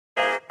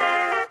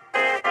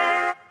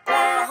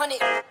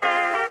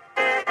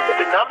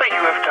number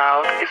you have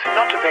dialed is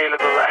not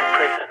available at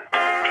present.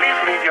 Please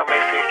leave your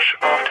message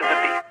after the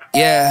beep.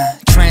 Yeah,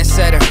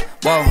 trendsetter,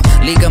 whoa,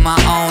 league of my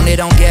own, it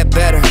don't get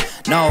better.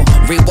 No,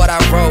 read what I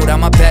wrote,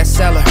 I'm a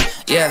bestseller.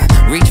 Yeah,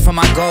 reach for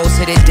my goals,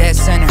 hit it dead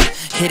center,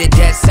 hit it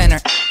dead center.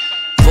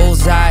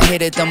 Bullseye,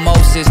 hit it the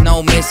most, there's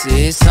no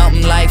misses.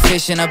 Something like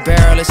fish in a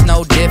barrel, it's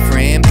no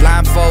different.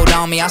 Blindfold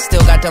on me, I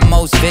still got the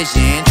most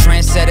vision.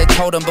 Trendsetter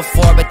told them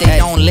before, but they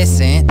don't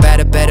listen.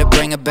 Better,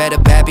 bring a better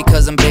bad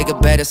because I'm bigger,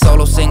 better.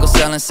 Solo, single,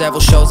 selling several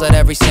shows at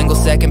every single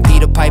second.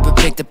 Peter Piper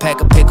picked a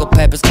peck of pickled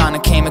peppers. Kinda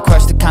came and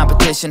crushed the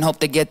competition, hope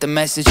they get the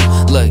message.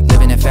 Look,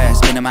 living it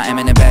fast, spinning my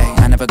Eminem bag.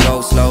 I never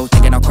go slow,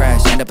 thinking I'll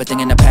crash. End up a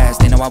thing in the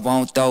past, they know I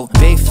won't though.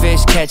 Big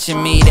fish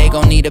catching me, they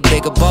gon' need a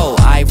bigger boat.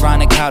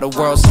 Ironic how the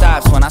world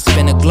stops when I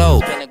spin a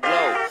globe.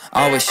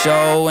 Always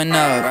showing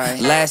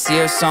up. Last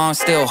year's song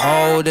still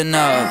holding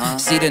up.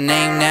 See the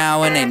name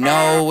now and they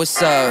know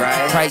what's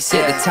up. Price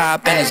hit the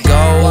top and it's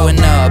going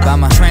up.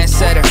 I'm a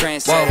trendsetter,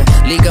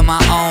 whoa, league of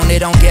my own, it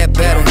don't get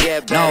better.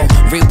 No,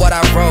 read what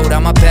I wrote,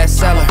 I'm a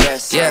bestseller.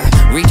 Yeah,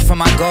 reach for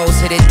my goals,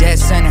 hit it dead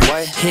center,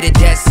 hit it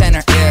dead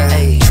center.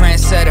 Yeah,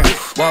 trendsetter,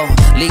 whoa,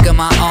 league of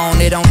my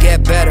own, it don't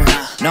get better.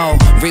 No,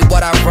 read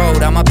what I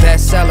wrote, I'm a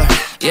bestseller.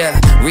 Yeah,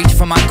 reach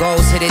for my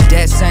goals, hit it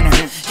dead center,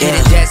 hit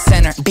it dead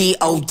center.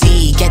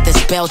 B.O.D. Get the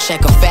spell check,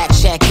 a fact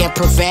check, and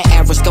prevent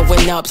errors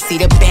going up. See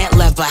the bent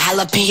lever,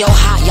 jalapeno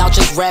hot, y'all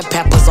just red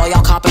peppers. All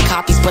y'all copping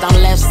copies, but I'm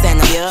left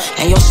center.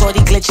 And your shorty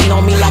glitching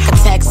on me like a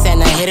text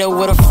center. Hit her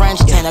with a French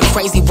tenor,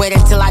 crazy wait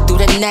until I do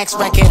the next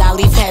record. I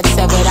leave head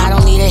severed, I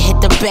don't need to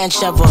hit the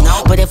bench ever.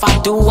 But if I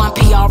do, I'm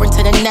PRing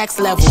to the next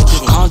level.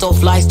 Condo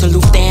flights to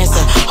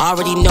Lufthansa,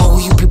 already know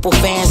who you people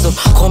fans of.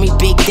 Call me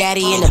Big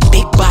Daddy in a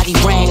big body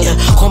Wrangler.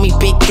 Call me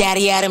Big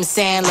Daddy Adam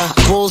Sandler.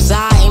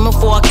 Bullseye, aiming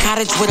for a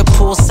cottage with a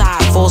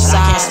poolside, full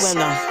size.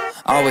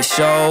 Always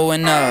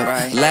showing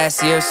up.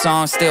 Last year's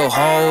song still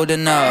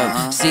holding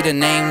up. See the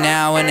name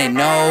now and they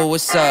know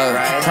what's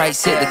up.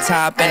 Price hit the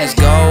top and it's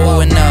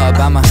going up.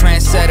 I'm a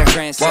trendsetter,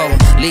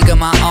 whoa, league of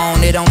my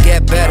own, it don't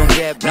get better.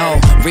 No,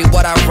 read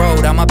what I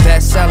wrote, I'm a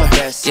bestseller.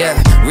 Yeah,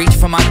 reach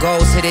for my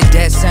goals, hit it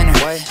dead center,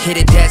 hit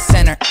it dead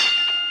center.